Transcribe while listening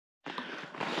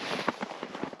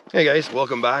Hey guys,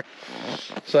 welcome back.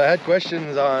 So I had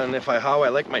questions on how I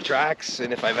like my tracks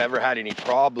and if I've ever had any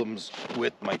problems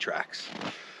with my tracks.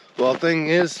 Well, the thing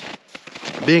is,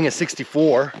 being a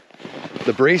 64,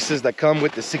 the braces that come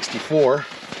with the 64,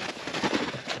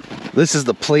 this is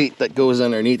the plate that goes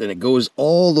underneath and it goes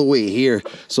all the way here.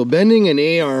 So bending an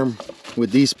A-arm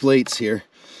with these plates here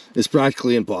is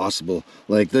practically impossible.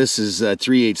 Like, this is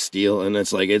 3/8 steel and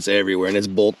it's like it's everywhere, and it's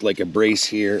bolt like a brace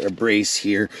here, a brace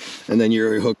here, and then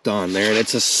you're hooked on there, and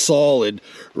it's a solid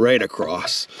right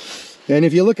across. And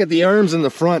if you look at the arms in the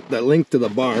front that link to the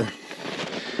bar,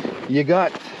 you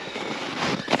got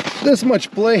this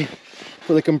much play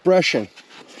for the compression.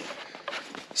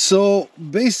 So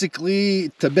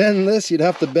basically, to bend this, you'd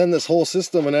have to bend this whole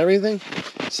system and everything.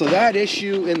 So that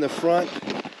issue in the front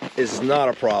is not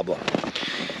a problem.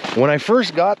 When I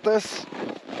first got this,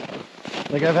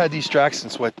 like, I've had these tracks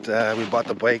since we bought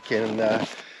the bike in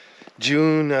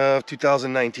June of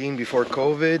 2019 before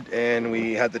COVID, and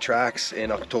we had the tracks in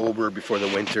October before the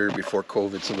winter, before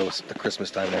COVID, so those the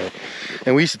Christmas time and everything.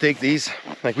 And we used to take these,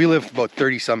 like, we live about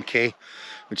 30 some K,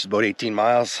 which is about 18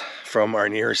 miles from our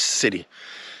nearest city,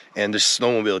 and there's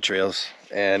snowmobile trails,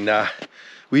 and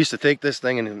we used to take this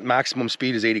thing, and the maximum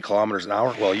speed is 80 kilometers an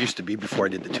hour. Well, it used to be before I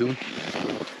did the tune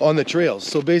on the trails.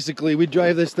 So basically we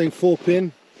drive this thing full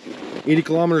pin, 80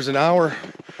 kilometers an hour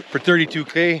for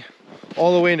 32K,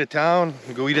 all the way into town,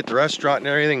 go eat at the restaurant and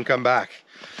everything, and come back,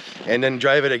 and then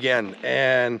drive it again.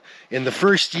 And in the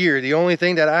first year, the only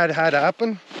thing that had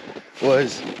happen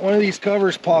was one of these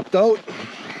covers popped out.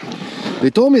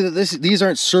 They told me that these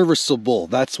aren't serviceable.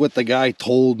 That's what the guy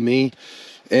told me.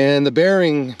 And the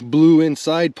bearing blew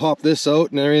inside, popped this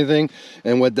out and everything.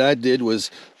 And what that did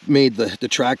was made the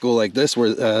track go like this, where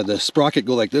the sprocket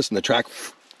go like this, and the track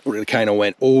really kind of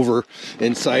went over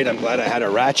inside. I'm glad I had a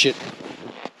ratchet,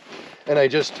 and I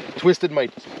just twisted my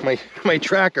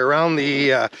track around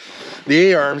the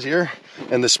A-arms here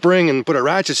and the spring, and put a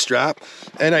ratchet strap.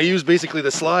 And I used basically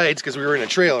the slides, because we were in a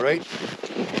trail, right?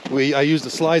 I used the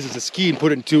slides as a ski and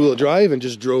put it in two-wheel drive and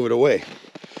just drove it away.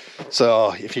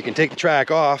 So if you can take the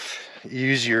track off,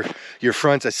 use your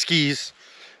fronts as skis.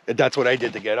 That's what I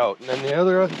did to get out. And then the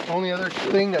only other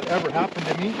thing that ever happened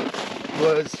to me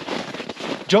was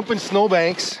jumping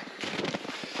snowbanks.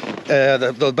 As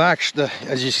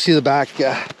you see, the back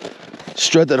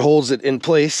strut that holds it in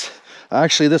place.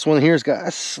 Actually, this one here's got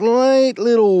a slight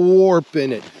little warp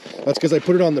in it. That's because I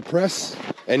put it on the press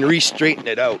and re-straightened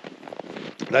it out.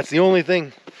 That's the only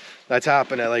thing that's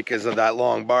happened, like, because of that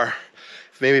long bar.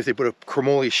 Maybe if they put a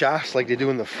chromoly shafts like they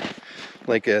do in the,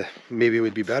 maybe it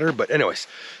would be better. But anyways,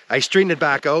 I straightened it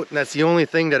back out, and that's the only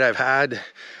thing that I've had.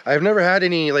 I've never had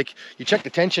any, like, you check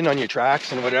the tension on your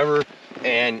tracks and whatever,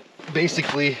 and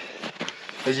basically,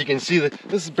 as you can see, this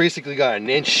has basically got an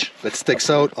inch that sticks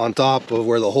out on top of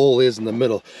where the hole is in the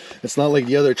middle. It's not like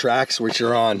the other tracks which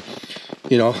are on,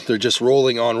 you know, they're just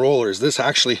rolling on rollers. This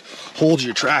actually holds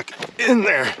your track in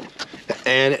there,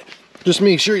 and just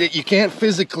make sure that you can't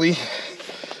physically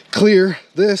clear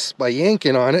this by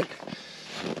yanking on it,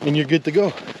 and you're good to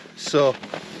go. So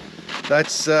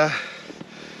that's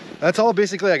all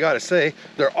basically I gotta say.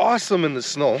 They're awesome in the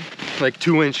snow, like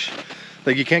 2-inch,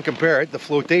 like, you can't compare it. The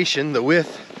flotation, the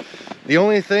width. The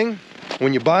only thing,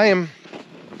 when you buy them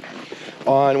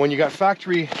when you got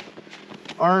factory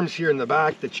arms here in the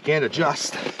back that you can't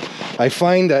adjust, I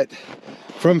find that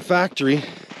from factory,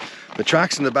 the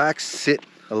tracks in the back sit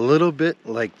a little bit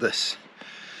like this.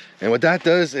 And what that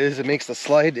does is it makes the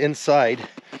slide inside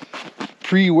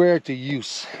pre-wear to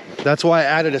use. That's why I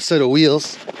added a set of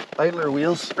wheels, idler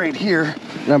wheels, right here.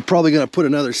 And I'm probably gonna put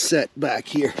another set back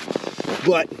here.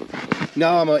 But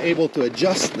now I'm able to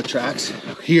adjust the tracks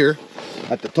here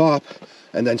at the top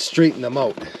and then straighten them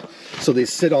out so they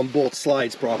sit on both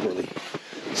slides properly.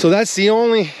 So that was the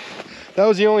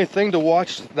only thing to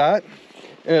watch that.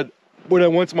 And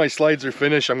once my slides are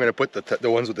finished, I'm gonna put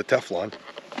the ones with the Teflon.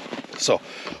 So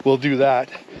we'll do that,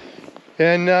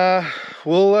 and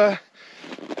we'll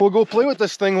go play with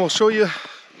this thing. We'll show you,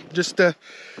 just to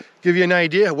give you an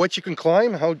idea of what you can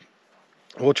climb. How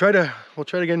we'll try to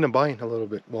get into buying a little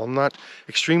bit. Well, not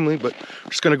extremely, but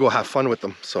we're just gonna go have fun with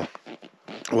them. So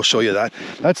we'll show you that.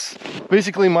 That's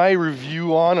basically my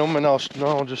review on them, and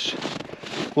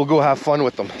we'll go have fun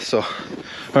with them. So,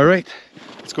 all right,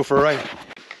 let's go for a ride.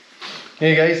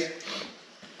 Hey guys.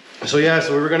 So yeah,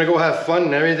 so we were gonna go have fun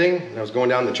and everything. And I was going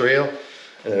down the trail,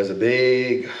 and there's a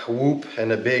big whoop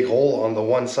and a big hole on the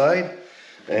one side.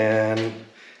 And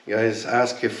you guys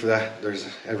ask if there's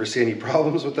ever see any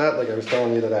problems with that. Like I was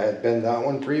telling you that I had bent that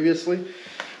one previously.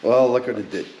 Well, look what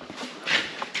it did.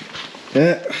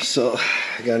 Yeah, so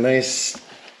I got a nice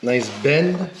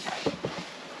bend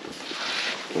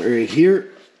right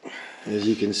here, as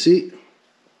you can see.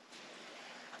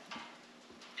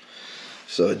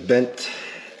 So it bent,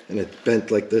 and it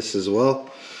bent like this as well.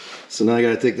 So now I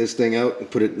gotta take this thing out and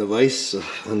put it in the vise. So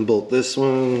unbolt this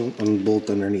one, unbolt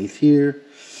underneath here,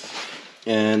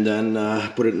 and then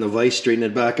put it in the vise, straighten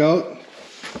it back out,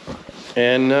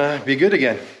 and be good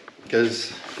again.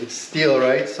 Because it's steel,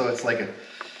 right? So it's like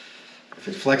if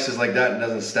it flexes like that and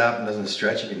doesn't snap and doesn't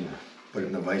stretch, you can put it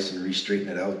in the vise and re-straighten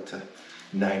it out to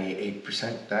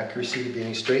 98% accuracy,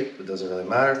 being straight. It doesn't really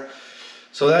matter.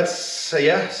 So that's,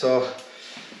 yeah, so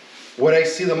what I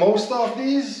see the most of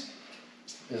these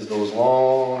is those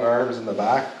long arms in the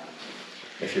back.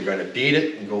 If you're gonna beat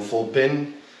it and go full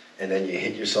pin, and then you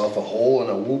hit yourself a hole and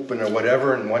a whoop and or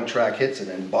whatever, and one track hits and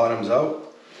then bottoms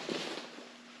out,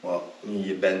 well,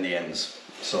 you bend the ends.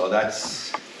 So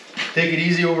that's, take it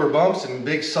easy over bumps and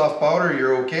big soft powder,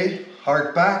 you're okay.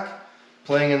 Hard back,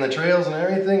 playing in the trails and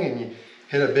everything, and you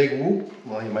hit a big whoop,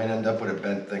 well, you might end up with a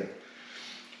bent thing.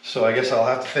 So I guess I'll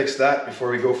have to fix that before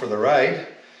we go for the ride.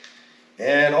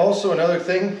 And also another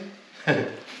thing,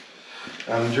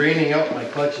 I'm draining out my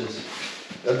clutches.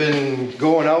 I've been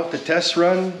going out to test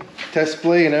run, test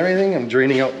play and everything. I'm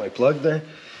draining out my plug there.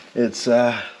 It's,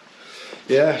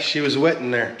 yeah, she was wet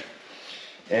in there.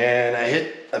 And I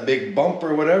hit a big bump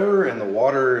or whatever, and the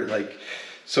water, like,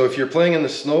 so if you're playing in the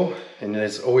snow and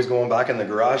it's always going back in the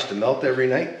garage to melt every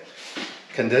night,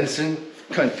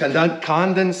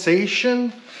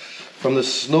 condensation from the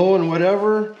snow and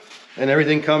whatever, and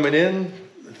everything coming in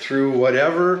through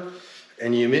whatever,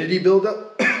 and humidity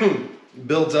buildup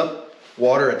builds up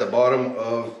water at the bottom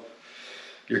of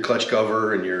your clutch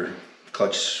cover and your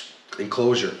clutch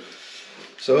enclosure.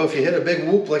 So if you hit a big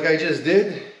whoop like I just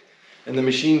did, and the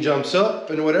machine jumps up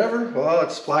and whatever, well,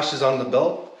 it splashes on the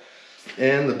belt,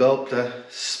 and the belt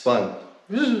spun.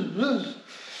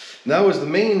 That was the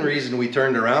main reason we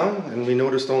turned around, and we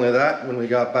noticed only that when we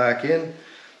got back in,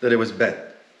 that it was bent.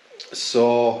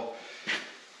 So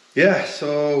yeah,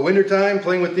 so wintertime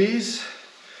playing with these,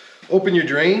 open your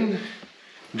drain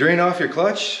off your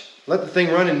clutch, let the thing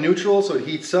run in neutral so it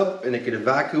heats up and it can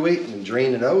evacuate and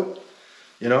drain it out.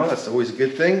 You know, that's always a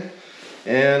good thing.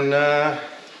 And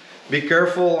be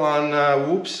careful on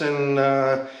whoops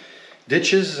and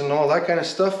ditches and all that kind of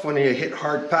stuff when you hit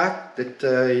hard pack, that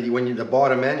when the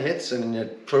bottom end hits and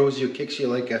it throws you, kicks you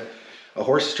like a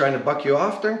horse is trying to buck you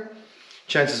off there.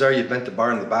 Chances are you bent the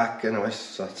bar in the back anyways,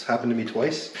 so it's happened to me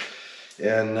twice.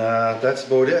 And that's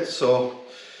about it. So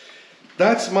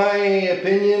that's my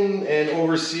opinion and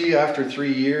oversee after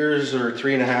 3 years or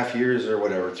 3.5 years or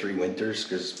whatever, 3 winters,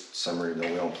 because summer, no,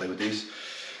 we don't play with these.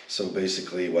 So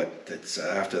basically what, it's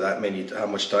after that many, how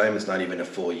much time, it's not even a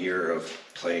full year of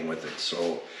playing with it.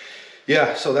 So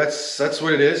yeah, so that's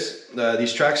what it is.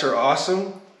 These tracks are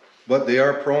awesome, but they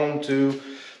are prone to,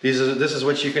 this is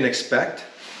what you can expect.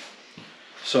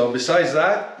 So besides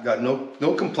that, got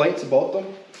no complaints about them.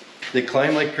 They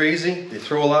climb like crazy. They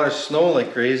throw a lot of snow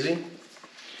like crazy.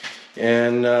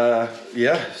 And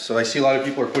yeah, so I see a lot of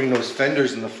people are putting those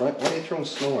fenders in the front. Why are they throwing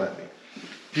snow at me?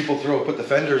 People put the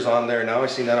fenders on there now. I've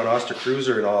seen that on Oster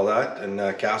Cruiser and all that,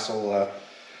 and Castle,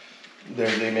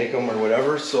 they make them or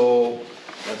whatever. So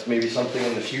that's maybe something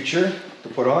in the future to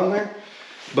put on there.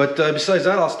 But besides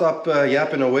that, I'll stop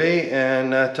yapping away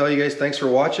and tell you guys thanks for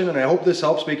watching. And I hope this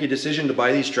helps make your decision to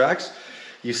buy these tracks.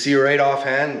 You see right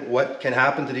offhand what can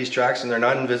happen to these tracks, and they're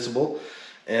not invisible.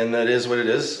 And that is what it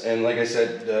is. And like I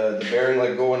said, the bearing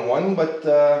let go in one, but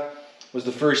was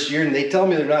the first year, and they tell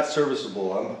me they're not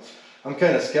serviceable. I'm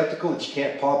kind of skeptical that you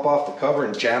can't pop off the cover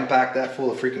and jam pack that full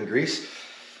of freaking grease.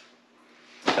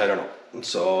 I don't know.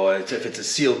 So if it's a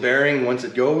sealed bearing, once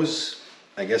it goes,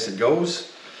 I guess it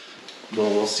goes.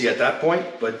 We'll see at that point,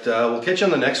 but we'll catch you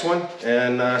on the next one.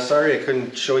 And sorry I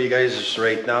couldn't show you guys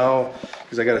right now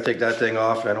because I got to take that thing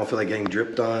off and I don't feel like getting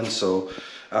dripped on. So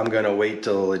I'm gonna wait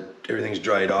till everything's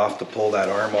dried off to pull that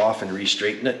arm off and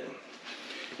re-straighten it,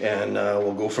 and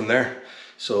we'll go from there.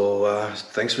 So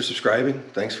thanks for subscribing,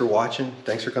 thanks for watching,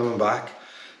 thanks for coming back,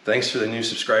 thanks for the new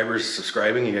subscribers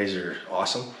subscribing. You guys are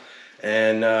awesome,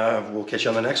 and we'll catch you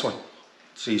on the next one.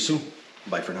 See you soon.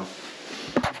 Bye for now.